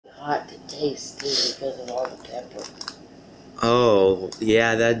hot to taste too because of all the pepper. Oh,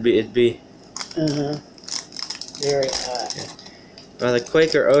 yeah, it'd be. Very hot. Well, the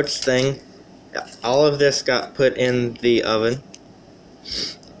Quaker Oats thing, all of this got put in the oven,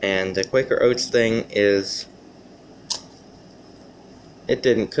 and the Quaker Oats thing it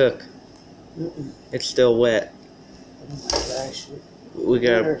didn't cook. It's still wet. Oh my gosh.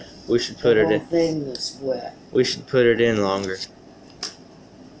 We should put it The in. whole thing is wet. We should put it in longer.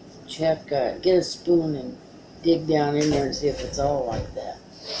 Chef, get a spoon and dig down in there and see if it's all like that.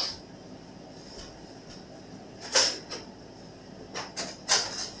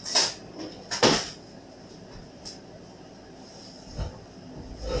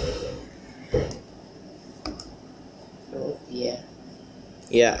 Oh, yeah.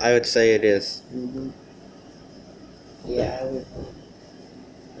 Yeah, I would say it is. Yeah, I would.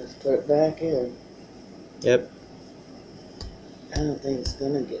 Let's put it back in. Yep. I don't think it's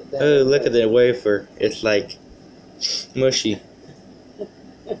gonna get better. Oh, look at the wafer. It's like mushy.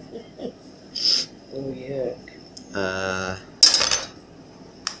 Oh, yuck.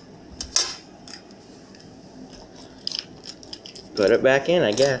 Put it back in,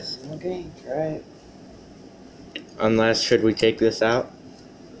 I guess. Okay, try it. Unless, should we take this out?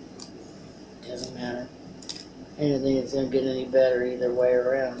 Doesn't matter. I don't think it's gonna get any better either way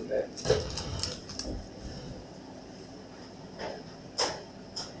around, but.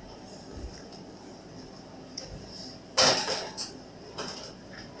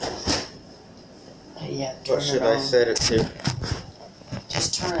 Yeah, turn What should it on. I set it to?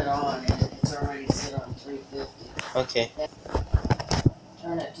 Just turn it on and it's already set on 350. Okay.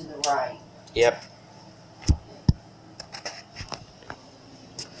 Turn it to the right. Yep.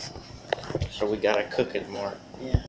 So we gotta cook it more. Yeah.